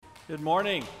Good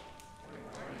morning.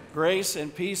 Grace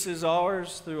and peace is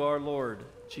ours through our Lord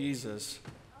Jesus.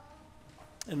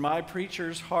 In my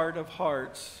preacher's heart of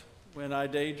hearts, when I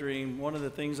daydream, one of the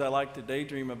things I like to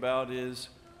daydream about is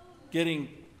getting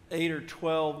 8 or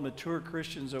 12 mature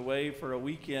Christians away for a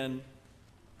weekend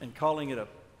and calling it a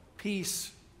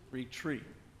peace retreat.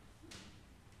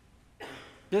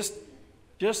 Just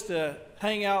to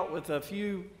hang out with a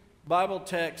few Bible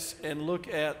texts and look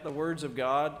at the words of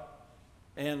God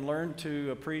and learn to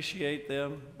appreciate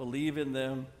them, believe in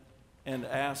them, and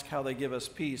ask how they give us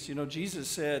peace. You know, Jesus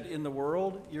said, in the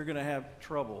world, you're going to have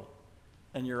trouble,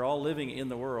 and you're all living in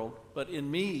the world, but in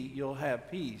me, you'll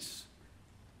have peace.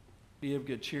 Be of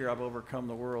good cheer, I've overcome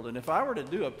the world. And if I were to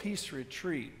do a peace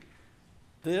retreat,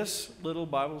 this little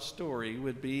Bible story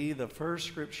would be the first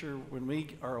scripture when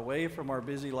we are away from our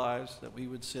busy lives that we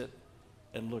would sit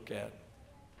and look at.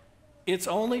 It's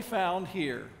only found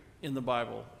here in the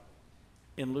Bible,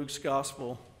 in Luke's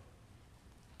Gospel,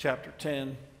 chapter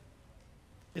 10.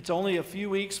 It's only a few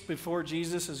weeks before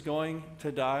Jesus is going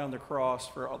to die on the cross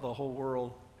for the whole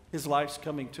world. His life's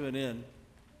coming to an end.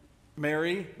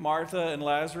 Mary, Martha, and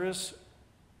Lazarus,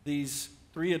 these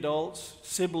 3 adults,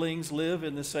 siblings, live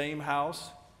in the same house.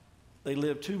 They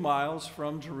live 2 miles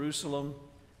from Jerusalem.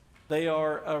 They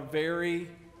are a very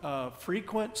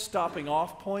frequent stopping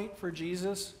off point for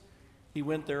Jesus. He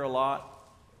went there a lot.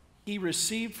 He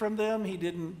received from them. He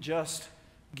didn't just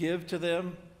give to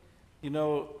them. You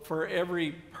know, for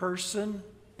every person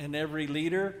and every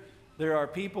leader, there are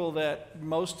people that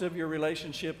most of your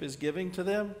relationship is giving to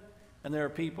them, and there are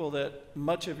people that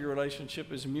much of your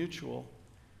relationship is mutual.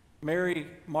 Mary,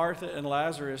 Martha, and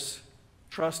Lazarus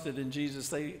trusted in Jesus.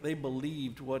 They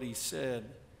believed what he said.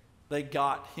 They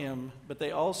got him, but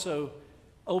they also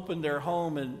opened their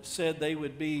home and said they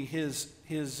would be his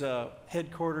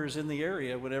headquarters in the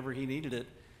area whenever he needed it.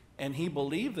 And he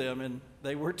believed them, and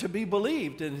they were to be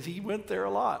believed. And he went there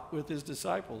a lot with his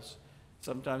disciples,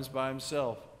 sometimes by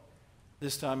himself.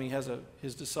 This time he has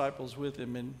his disciples with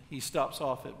him, and he stops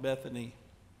off at Bethany.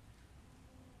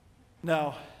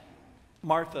 Now,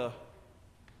 Martha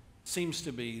seems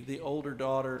to be the older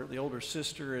daughter, the older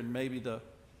sister, and maybe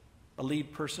a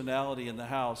lead personality in the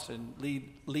house and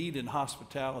lead in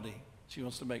hospitality. She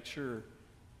wants to make sure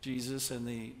Jesus and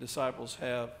the disciples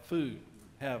have food,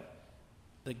 have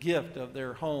the gift of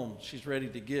their home she's ready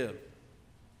to give.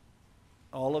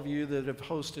 All of you that have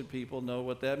hosted people know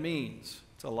what that means.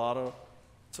 It's a lot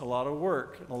of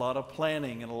work and a lot of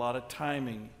planning and a lot of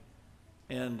timing.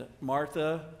 And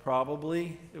Martha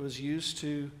probably was used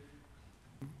to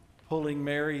pulling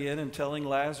Mary in and telling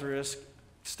Lazarus,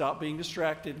 stop being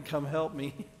distracted and come help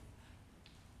me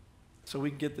so we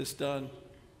can get this done.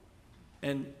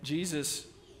 And Jesus,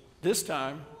 this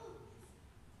time,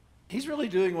 he's really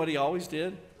doing what he always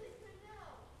did.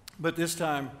 But this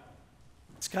time,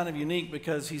 it's kind of unique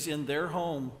because he's in their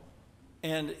home,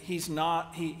 and he's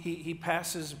not, he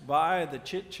passes by the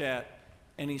chit-chat,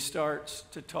 and he starts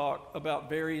to talk about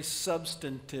very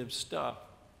substantive stuff.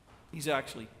 He's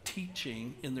actually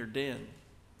teaching in their den.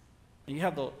 And you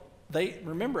have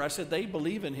remember I said they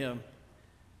believe in him.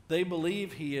 They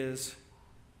believe he is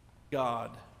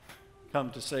God come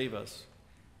to save us.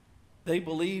 They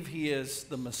believe he is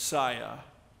the Messiah.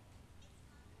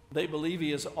 They believe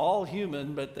he is all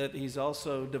human, but that he's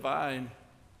also divine.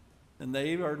 And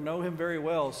they know him very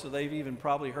well, so they've even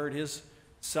probably heard his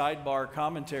sidebar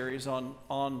commentaries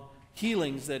on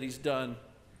healings that he's done.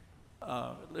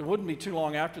 It wouldn't be too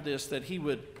long after this that he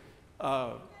would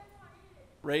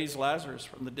raise Lazarus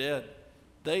from the dead.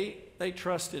 They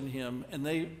trust in him, and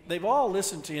they've all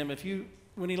listened to him.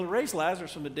 When he raised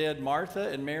Lazarus from the dead, Martha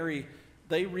and Mary,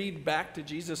 they read back to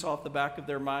Jesus off the back of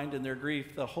their mind in their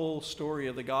grief the whole story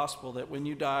of the gospel, that when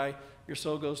you die, your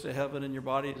soul goes to heaven and your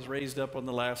body is raised up on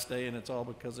the last day, and it's all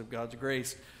because of God's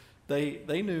grace.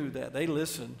 They knew that. They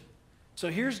listened. So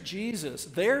here's Jesus,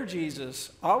 their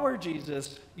Jesus, our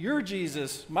Jesus, your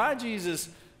Jesus, my Jesus,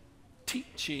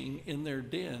 teaching in their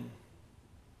den.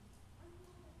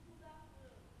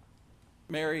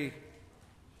 Mary,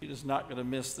 she is not going to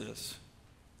miss this.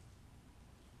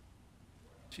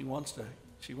 She wants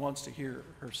to hear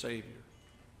her Savior.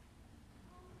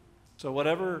 So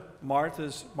whatever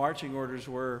Martha's marching orders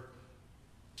were,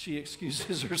 she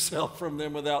excuses herself from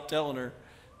them without telling her.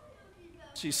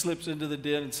 She slips into the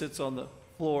den and sits on the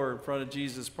floor in front of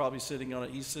Jesus, probably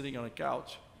he's sitting on a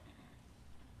couch.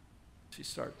 She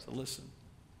starts to listen.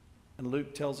 And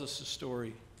Luke tells us the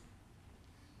story.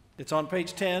 It's on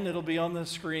page 10. It'll be on the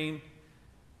screen.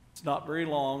 It's not very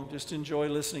long. Just enjoy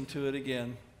listening to it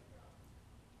again.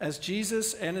 As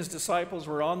Jesus and his disciples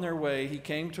were on their way, he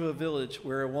came to a village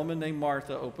where a woman named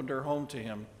Martha opened her home to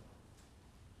him.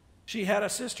 She had a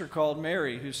sister called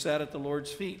Mary who sat at the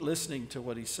Lord's feet listening to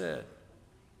what he said.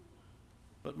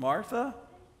 But Martha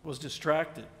was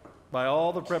distracted by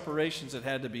all the preparations that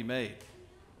had to be made.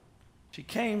 She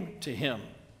came to him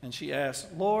and she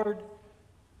asked, "Lord,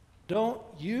 don't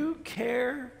you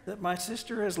care that my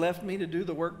sister has left me to do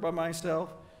the work by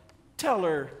myself? Tell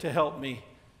her to help me."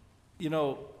 You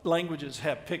know, languages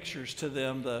have pictures to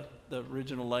them. The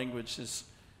original language is,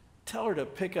 tell her to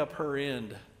pick up her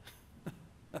end.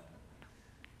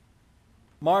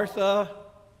 "Martha,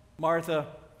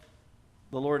 Martha,"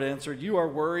 the Lord answered, "you are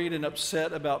worried and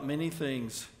upset about many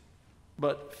things,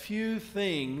 but few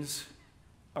things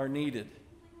are needed,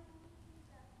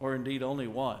 or indeed only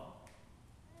one.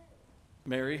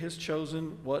 Mary has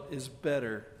chosen what is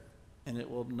better, and it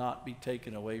will not be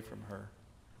taken away from her."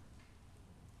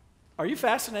 Are you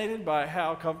fascinated by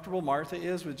how comfortable Martha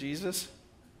is with Jesus?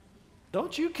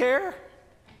 Don't you care?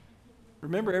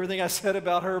 Remember everything I said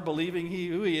about her believing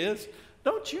who he is?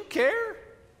 Don't you care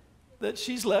that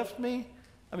she's left me?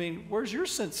 I mean, where's your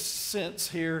sense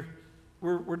here?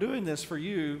 We're doing this for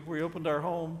you. We opened our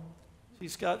home.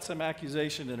 She's got some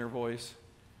accusation in her voice.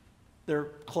 They're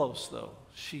close, though.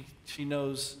 She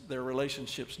knows their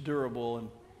relationship's durable,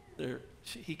 and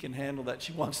he can handle that.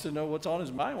 She wants to know what's on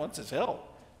his mind, wants his help.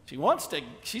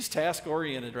 She's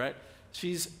task-oriented, right?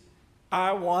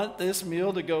 I want this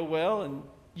meal to go well, and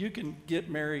you can get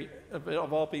Mary,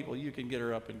 of all people, you can get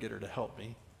her up and get her to help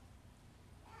me.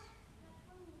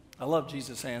 I love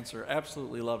Jesus' answer.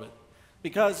 Absolutely love it.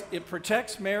 Because it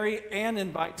protects Mary and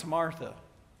invites Martha.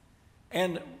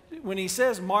 And when he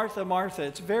says Martha, Martha,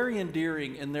 it's very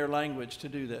endearing in their language to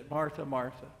do that. Martha,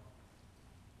 Martha.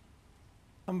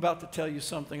 I'm about to tell you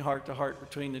something heart to heart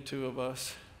between the two of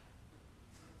us.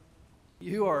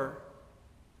 You are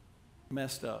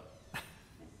messed up.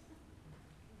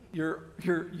 You're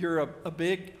a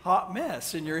big hot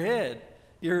mess in your head.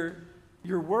 You're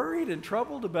worried and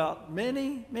troubled about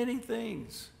many, many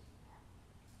things.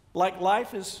 Like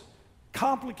life is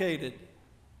complicated,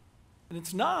 and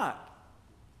it's not.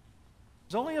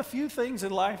 There's only a few things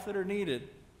in life that are needed.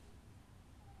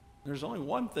 There's only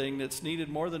one thing that's needed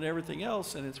more than everything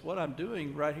else, and it's what I'm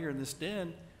doing right here in this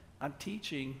den. I'm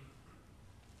teaching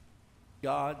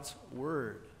God's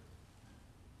Word.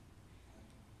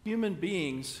 Human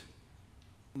beings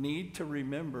need to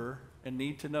remember and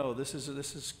need to know, this is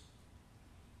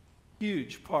a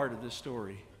huge part of this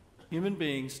story. Human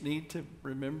beings need to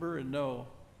remember and know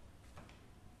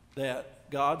that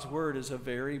God's Word is a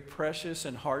very precious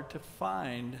and hard to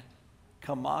find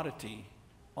commodity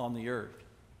on the earth.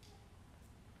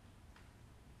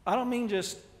 I don't mean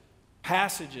just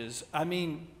passages. I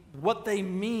mean what they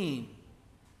mean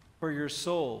for your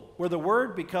soul, where the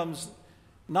Word becomes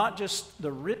not just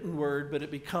the written word, but it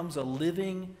becomes a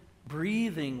living,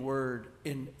 breathing word,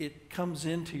 and it comes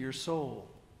into your soul.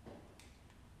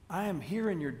 I am here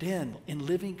in your den in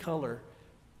living color.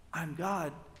 I'm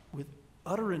God with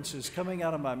utterances coming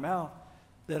out of my mouth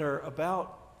that are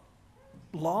about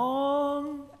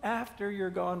long after you're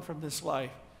gone from this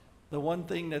life, the one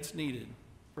thing that's needed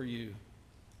for you.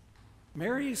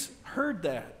 Mary's heard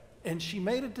that, and she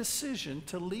made a decision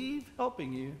to leave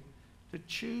helping you, to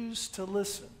choose to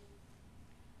listen.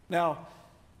 Now,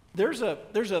 there's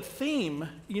a theme.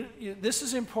 This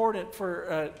is important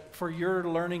for your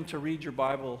learning to read your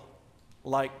Bible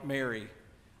like Mary.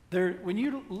 When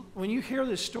you hear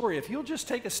this story, if you'll just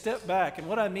take a step back, and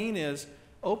what I mean is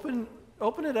open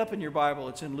it up in your Bible.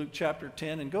 It's in Luke chapter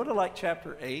 10, and go to like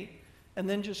chapter 8, and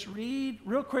then just read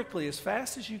real quickly as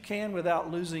fast as you can without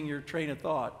losing your train of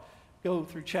thought. Go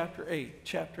through chapter 8,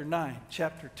 chapter 9,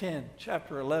 chapter 10,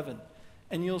 chapter 11.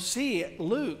 And you'll see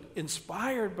Luke,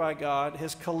 inspired by God,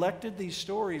 has collected these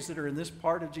stories that are in this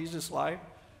part of Jesus' life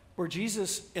where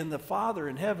Jesus and the Father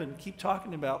in heaven keep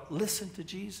talking about, listen to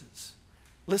Jesus.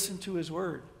 Listen to his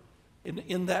word.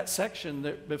 In that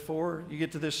section, before you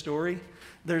get to this story,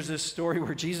 there's this story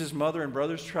where Jesus' mother and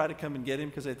brothers try to come and get him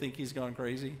because they think he's gone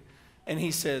crazy. And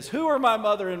he says, "Who are my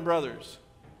mother and brothers?"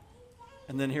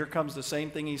 And then here comes the same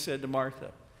thing he said to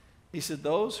Martha. He said,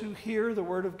 "Those who hear the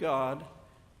word of God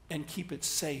and keep it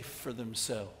safe for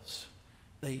themselves.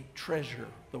 They treasure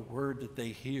the word that they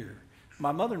hear.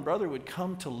 My mother and brother would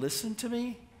come to listen to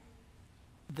me,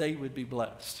 they would be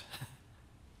blessed."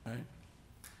 Right?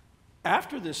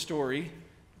 After this story,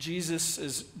 Jesus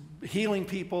is healing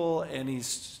people and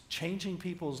he's changing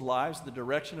people's lives, the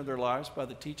direction of their lives by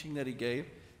the teaching that he gave.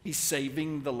 He's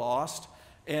saving the lost.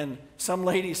 And some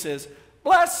lady says,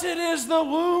 "Blessed is the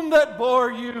womb that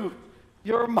bore you.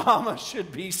 Your mama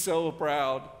should be so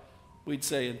proud," we'd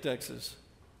say in Texas.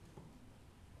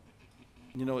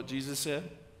 You know what Jesus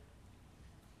said?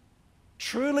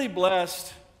 Truly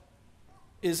blessed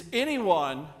is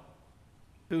anyone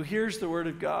who hears the word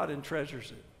of God and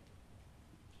treasures it.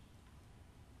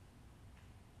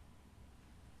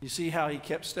 You see how he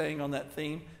kept staying on that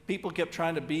theme? People kept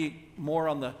trying to be more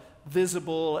on the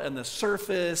visible and the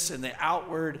surface and the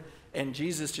outward, and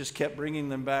Jesus just kept bringing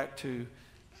them back to,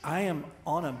 I am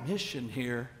on a mission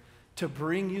here to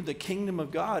bring you the kingdom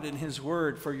of God in his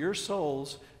word for your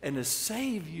souls and to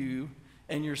save you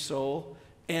and your soul.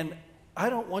 And I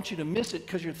don't want you to miss it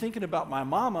because you're thinking about my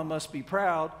mama must be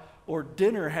proud, or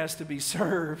dinner has to be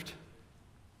served,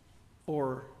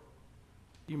 or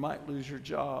you might lose your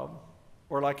job.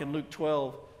 Or like in Luke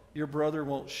 12, your brother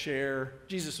won't share.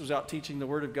 Jesus was out teaching the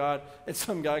word of God, and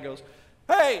some guy goes,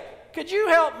 hey, could you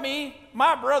help me?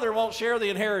 My brother won't share the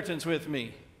inheritance with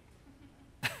me.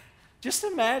 Just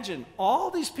imagine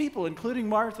all these people, including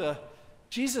Martha.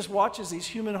 Jesus watches these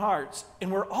human hearts,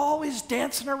 and we're always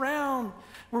dancing around.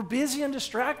 We're busy and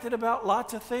distracted about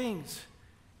lots of things.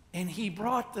 And he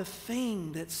brought the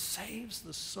thing that saves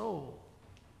the soul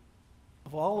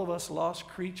of all of us lost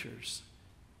creatures,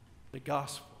 the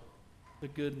gospel, the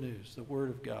good news, the word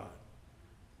of God.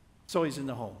 So he's in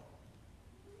the home.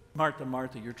 Martha,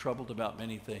 Martha, you're troubled about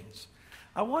many things.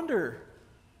 I wonder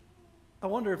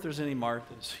if there's any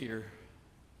Marthas here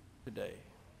today.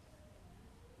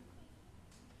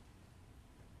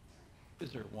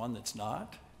 Is there one that's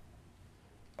not?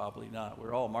 Probably not.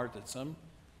 We're all Martha at some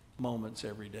moments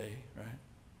every day, right?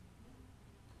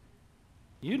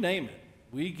 You name it.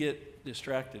 We get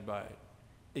distracted by it.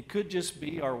 It could just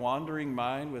be our wandering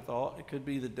mind with all, it could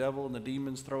be the devil and the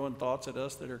demons throwing thoughts at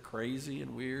us that are crazy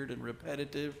and weird and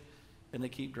repetitive, and they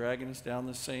keep dragging us down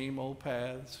the same old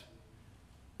paths.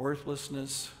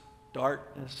 Worthlessness,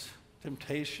 darkness,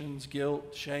 temptations,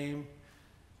 guilt, shame,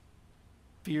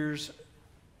 fears,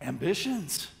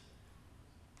 ambitions.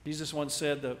 Jesus once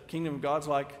said the kingdom of God's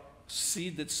like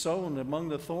seed that's sown among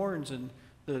the thorns, and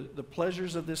the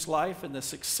pleasures of this life and the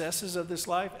successes of this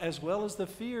life, as well as the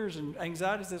fears and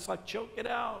anxieties that's like, choke it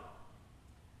out.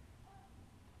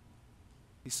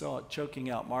 He saw it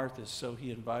choking out Martha, so he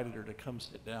invited her to come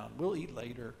sit down. We'll eat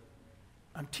later.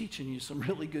 I'm teaching you some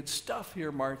really good stuff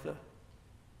here, Martha.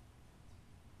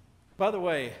 By the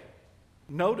way,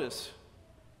 notice,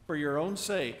 for your own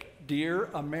sake, dear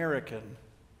American,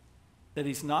 that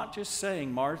he's not just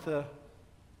saying, Martha,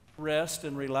 rest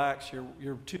and relax.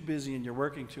 You're too busy and you're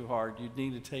working too hard. You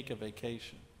need to take a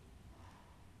vacation.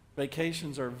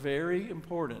 Vacations are very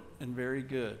important and very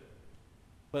good.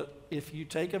 But if you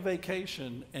take a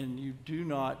vacation and you do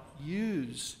not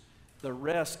use the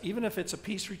rest, even if it's a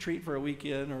peace retreat for a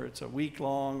weekend or it's a week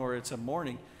long or it's a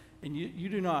morning, and you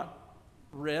do not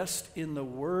rest in the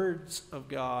words of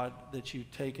God that you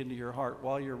take into your heart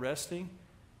while you're resting,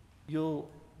 you'll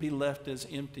be left as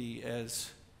empty as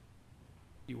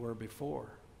you were before.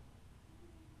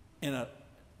 And a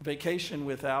vacation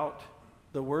without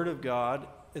the Word of God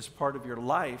as part of your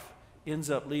life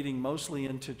ends up leading mostly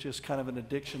into just kind of an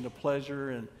addiction to pleasure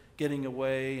and getting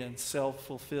away and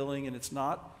self-fulfilling, and it's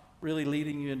not really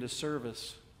leading you into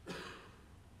service,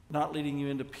 not leading you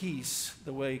into peace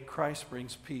the way Christ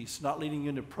brings peace, not leading you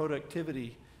into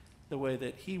productivity the way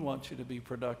that he wants you to be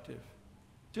productive.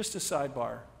 Just a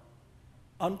sidebar.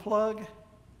 Unplug,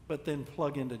 but then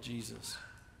plug into Jesus.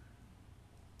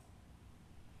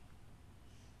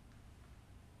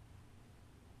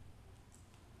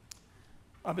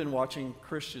 I've been watching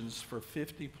Christians for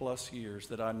 50 plus years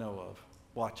that I know of,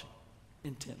 watching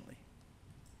intently.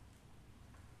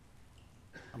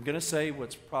 I'm going to say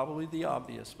what's probably the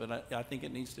obvious, but I think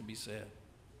it needs to be said.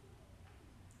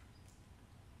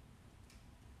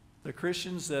 The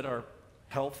Christians that are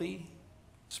healthy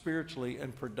spiritually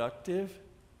and productive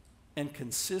and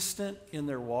consistent in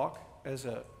their walk as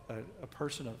a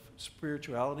person of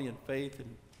spirituality and faith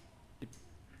and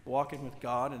walking with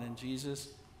God and in Jesus,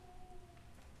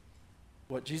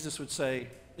 what Jesus would say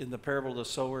in the parable of the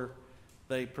sower,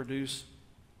 they produce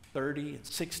 30 and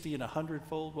 60 and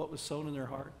 100-fold what was sown in their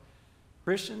heart.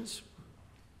 Christians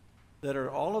that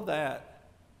are all of that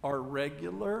are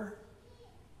regular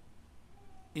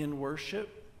in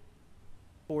worship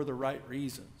for the right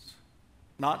reasons.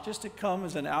 Not just to come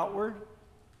as an outward,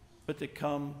 but to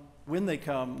come, when they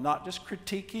come, not just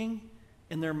critiquing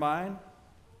in their mind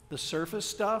the surface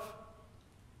stuff,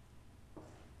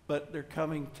 but they're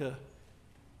coming to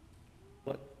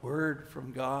what word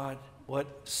from God,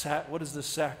 what does the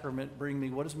sacrament bring me?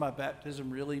 What does my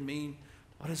baptism really mean?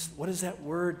 What is that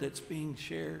word that's being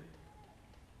shared?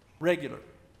 Regular,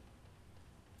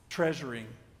 treasuring,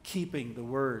 keeping the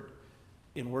word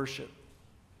in worship.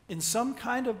 In some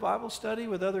kind of Bible study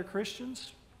with other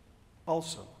Christians,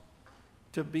 also.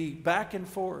 to be back and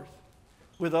forth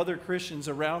with other Christians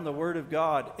around the Word of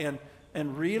God and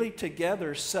really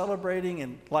together celebrating,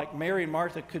 and like Mary and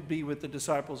Martha could be with the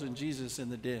disciples and Jesus in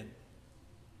the den.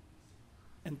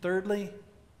 And thirdly,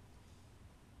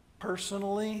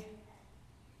 personally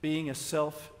being a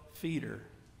self-feeder.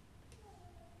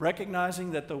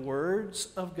 Recognizing that the words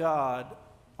of God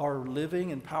are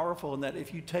living and powerful, and that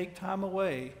if you take time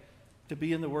away to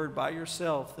be in the Word by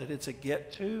yourself, that it's a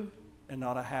get to and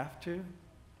not a have to.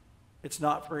 It's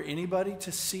not for anybody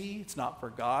to see. It's not for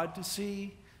God to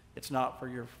see. It's not for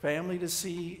your family to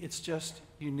see. It's just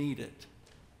you need it.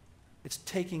 It's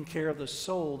taking care of the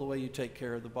soul the way you take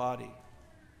care of the body.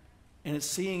 And it's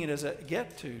seeing it as a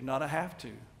get to, not a have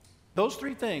to. Those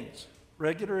three things: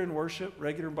 regular in worship,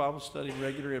 regular in Bible study,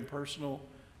 regular in personal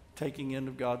taking in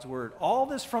of God's Word. All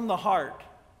this from the heart,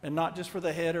 and not just for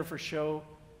the head or for show.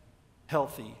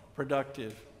 Healthy,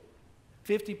 productive.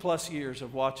 50 plus years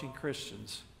of watching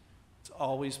Christians. It's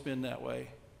always been that way.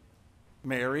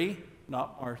 Mary,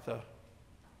 not Martha.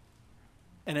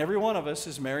 And every one of us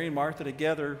is Mary and Martha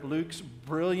together. Luke's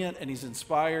brilliant and he's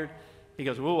inspired. He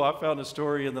goes, "Whoa, I found a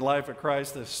story in the life of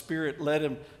Christ. The Spirit led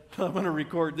him. I'm going to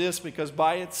record this because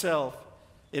by itself,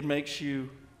 it makes you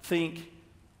think,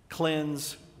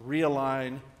 cleanse,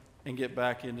 realign, and get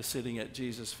back into sitting at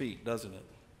Jesus' feet, doesn't it?"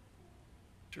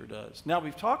 Sure does. Now,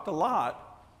 we've talked a lot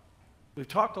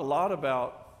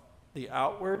about the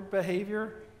outward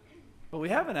behavior, but we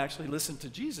haven't actually listened to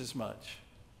Jesus much.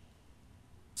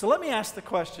 So let me ask the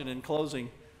question in closing.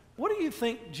 What do you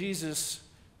think Jesus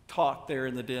taught there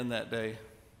in the den that day?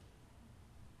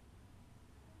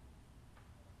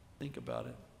 Think about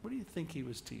it. What do you think he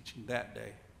was teaching that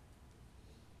day?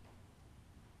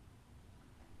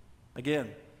 Again,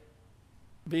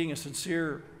 being a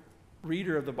sincere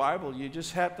reader of the Bible, you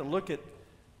just have to look at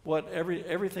what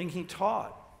everything he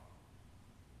taught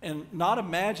and not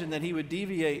imagine that he would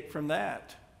deviate from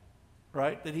that,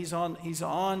 right? That he's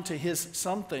on to his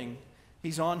something.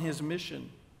 He's on his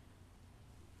mission.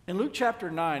 In Luke chapter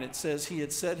 9, it says he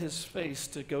had set his face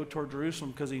to go toward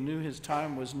Jerusalem because he knew his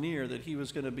time was near, that he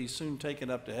was going to be soon taken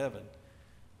up to heaven.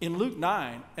 In Luke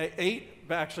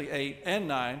 8 and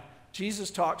 9,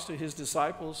 Jesus talks to his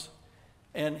disciples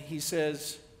and he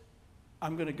says,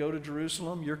 "I'm going to go to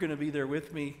Jerusalem. You're going to be there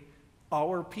with me.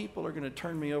 Our people are going to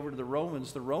turn me over to the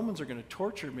Romans. The Romans are going to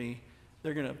torture me.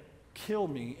 They're going to kill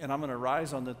me, and I'm going to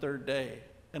rise on the third day."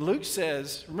 And Luke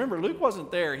says, remember, Luke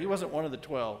wasn't there. He wasn't one of the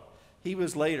 12. He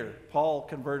was later. Paul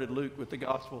converted Luke with the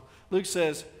gospel. Luke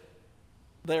says,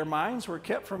 their minds were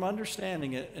kept from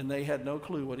understanding it, and they had no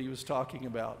clue what he was talking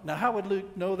about. Now, how would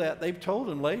Luke know that? They've told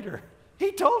him later.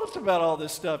 He told us about all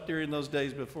this stuff during those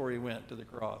days before he went to the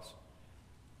cross.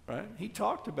 Right? He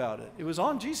talked about it. It was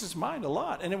on Jesus' mind a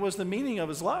lot, and it was the meaning of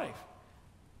his life.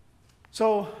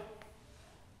 So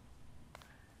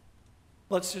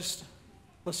let's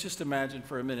just imagine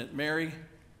for a minute, Mary.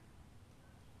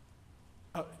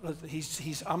 I'm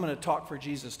going to talk for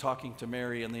Jesus, talking to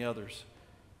Mary and the others.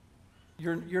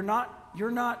 You're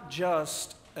not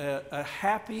just a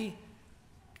happy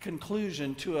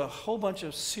conclusion to a whole bunch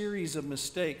of series of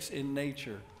mistakes in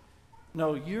nature.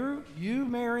 No, you,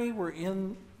 Mary, were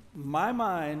in my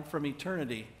mind from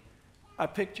eternity. I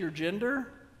picked your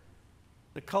gender,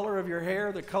 the color of your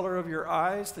hair, the color of your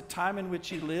eyes, the time in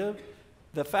which you lived,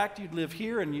 the fact you'd live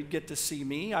here and you'd get to see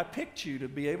me. I picked you to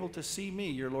be able to see me,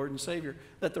 your Lord and Savior.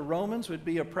 That the Romans would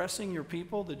be oppressing your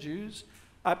people, the Jews.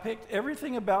 I picked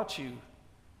everything about you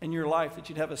in your life, that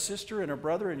you'd have a sister and a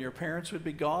brother and your parents would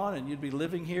be gone and you'd be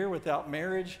living here without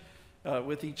marriage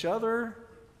with each other.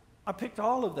 I picked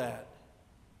all of that.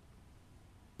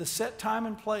 The set time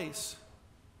and place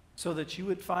so that you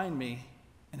would find me,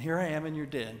 and here I am in your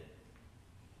den.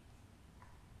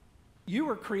 You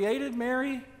were created,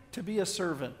 Mary, to be a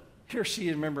servant. Here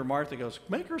she, remember Martha goes,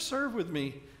 "Make her serve with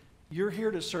me." You're here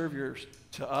to serve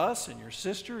to us and your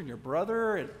sister and your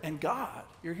brother and God.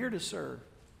 You're here to serve.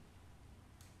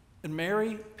 And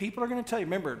Mary, people are going to tell you,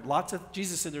 remember,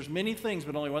 Jesus said there's many things,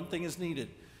 but only one thing is needed.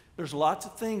 There's lots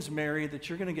of things, Mary, that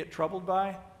you're going to get troubled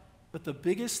by. But the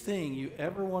biggest thing you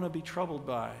ever want to be troubled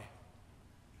by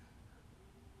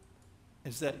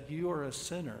is that you are a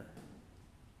sinner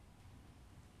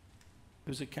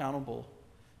who's accountable.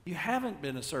 You haven't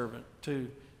been a servant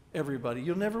to everybody.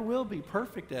 You never will be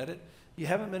perfect at it. You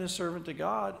haven't been a servant to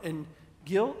God. And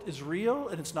guilt is real,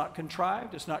 and it's not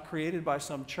contrived. It's not created by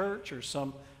some church or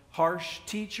some harsh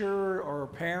teacher or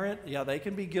parent. Yeah, they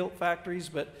can be guilt factories,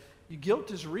 but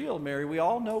guilt is real, Mary. We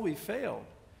all know we failed.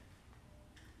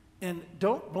 And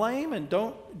don't blame and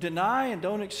don't deny and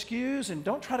don't excuse and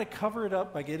don't try to cover it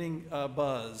up by getting a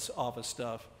buzz off of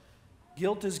stuff.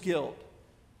 Guilt is guilt.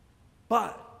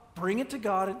 But bring it to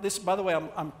God. This, by the way,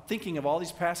 I'm thinking of all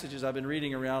these passages I've been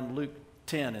reading around Luke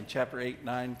 10 and chapter 8,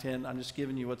 9, 10. I'm just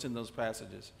giving you what's in those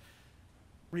passages.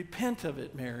 Repent of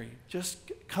it, Mary.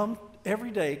 Just come every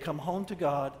day, come home to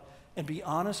God and be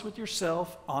honest with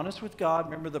yourself, honest with God.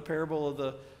 Remember the parable of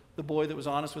the boy that was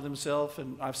honest with himself,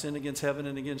 and I've sinned against heaven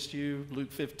and against you.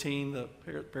 Luke 15, the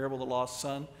parable of the lost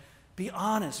son. Be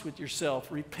honest with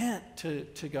yourself. Repent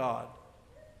to God.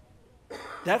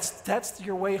 That's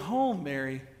your way home,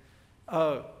 Mary.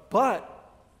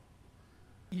 But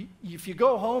if you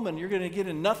go home and you're going to get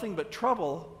in nothing but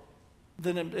trouble,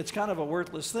 then it's kind of a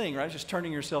worthless thing, right? Just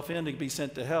turning yourself in to be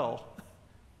sent to hell.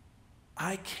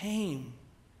 I came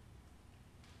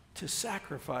to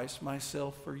sacrifice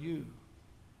myself for you.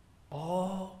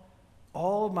 All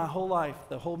of my whole life,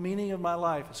 the whole meaning of my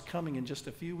life is coming in just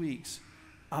a few weeks.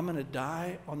 I'm going to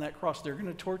die on that cross. They're going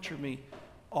to torture me.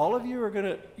 All of you are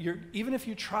going to, even if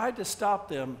you tried to stop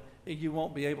them, you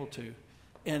won't be able to.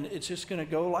 And it's just going to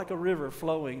go like a river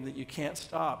flowing that you can't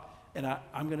stop. And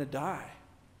I'm going to die.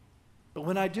 But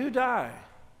when I do die,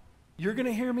 you're going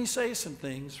to hear me say some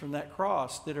things from that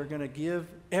cross that are going to give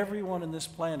everyone on this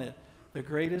planet the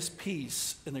greatest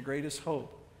peace and the greatest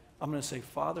hope. I'm going to say,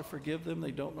 Father, forgive them.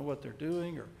 They don't know what they're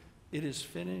doing, or it is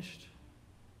finished.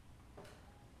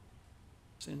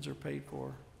 Sins are paid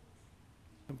for.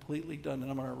 Completely done.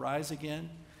 And I'm going to rise again.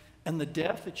 And the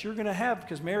death that you're going to have,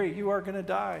 because Mary, you are going to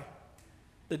die.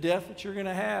 The death that you're going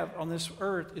to have on this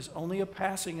earth is only a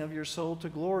passing of your soul to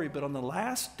glory. But on the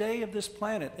last day of this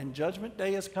planet, and judgment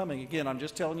day is coming. Again, I'm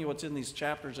just telling you what's in these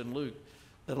chapters in Luke.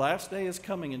 The last day is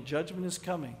coming and judgment is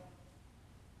coming.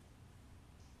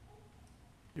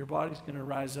 Your body's going to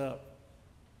rise up.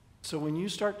 So when you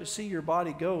start to see your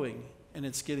body going and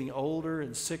it's getting older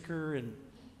and sicker and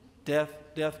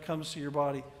death comes to your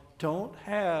body, don't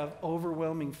have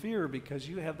overwhelming fear, because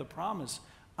you have the promise.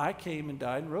 I came and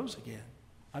died and rose again.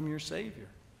 I'm your Savior.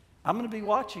 I'm going to be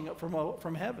watching it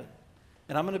from heaven.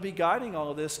 And I'm going to be guiding all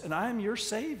of this, and I am your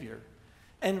Savior.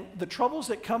 And the troubles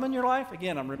that come in your life,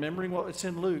 again, I'm remembering what's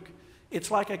in Luke. It's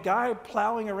like a guy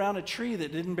plowing around a tree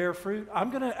that didn't bear fruit. I'm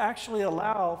going to actually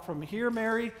allow from here,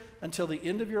 Mary, until the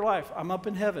end of your life. I'm up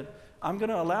in heaven. I'm going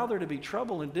to allow there to be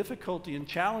trouble and difficulty and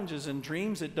challenges and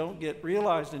dreams that don't get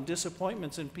realized and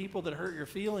disappointments and people that hurt your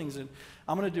feelings. And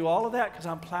I'm going to do all of that because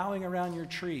I'm plowing around your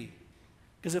tree.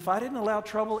 Because if I didn't allow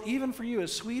trouble, even for you,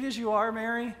 as sweet as you are,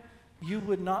 Mary, you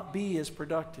would not be as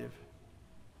productive.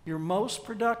 You're most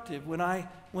productive when I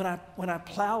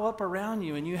plow up around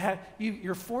you, and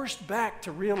you're forced back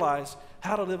to realize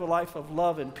how to live a life of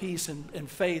love and peace and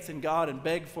faith in God and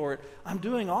beg for it. I'm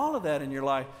doing all of that in your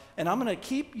life, and I'm going to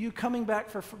keep you coming back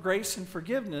for grace and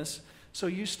forgiveness, so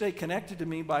you stay connected to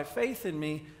me by faith in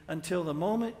me until the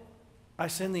moment I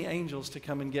send the angels to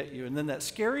come and get you. And then that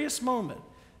scariest moment,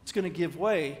 it's going to give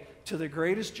way to the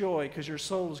greatest joy, because your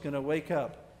soul is going to wake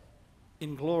up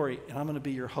in glory, and I'm going to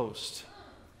be your host.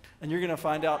 And you're going to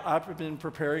find out I've been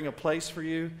preparing a place for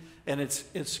you, and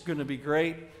it's going to be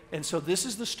great. And so this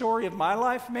is the story of my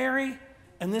life, Mary.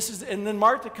 And then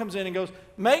Martha comes in and goes,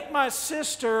 make my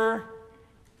sister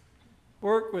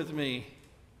work with me.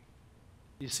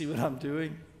 You see what I'm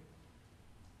doing?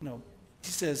 No.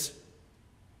 He says,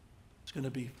 it's going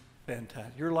to be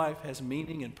fantastic. Your life has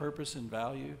meaning and purpose and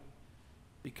value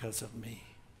because of me.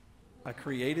 I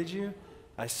created you.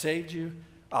 I saved you.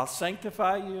 I'll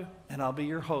sanctify you, and I'll be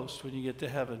your host when you get to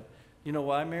heaven. You know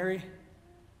why, Mary?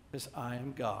 Because I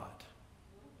am God,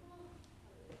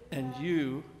 and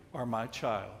you are my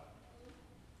child.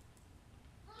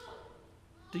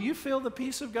 Do you feel the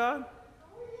peace of God?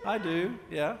 I do,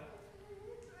 yeah.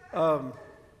 You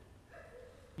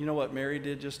know what Mary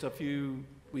did just a few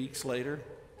weeks later?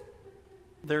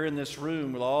 They're in this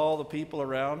room with all the people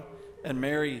around, and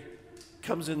Mary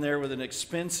comes in there with an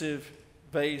expensive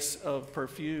vase of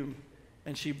perfume,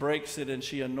 and she breaks it and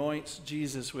she anoints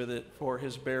Jesus with it for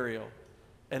his burial.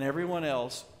 And everyone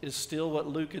else is still what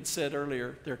Luke had said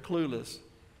earlier. They're clueless,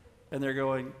 and they're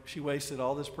going, she wasted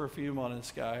all this perfume on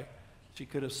this guy. She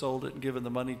could have sold it and given the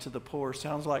money to the poor.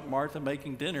 Sounds like Martha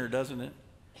making dinner, doesn't it?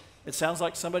 It sounds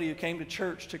like somebody who came to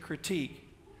church to critique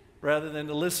rather than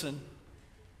to listen,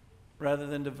 rather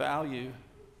than to value.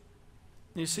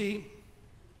 You see,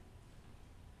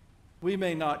 we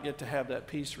may not get to have that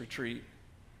peace retreat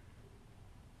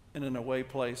in an away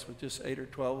place with just 8 or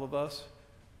 12 of us,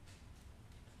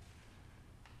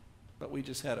 but we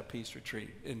just had a peace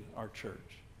retreat in our church.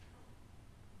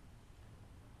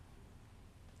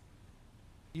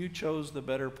 You chose the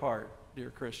better part, dear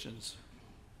Christians.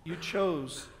 You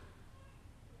chose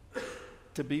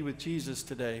to be with Jesus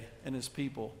today and his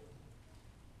people.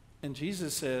 And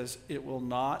Jesus says, it will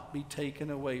not be taken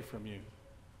away from you.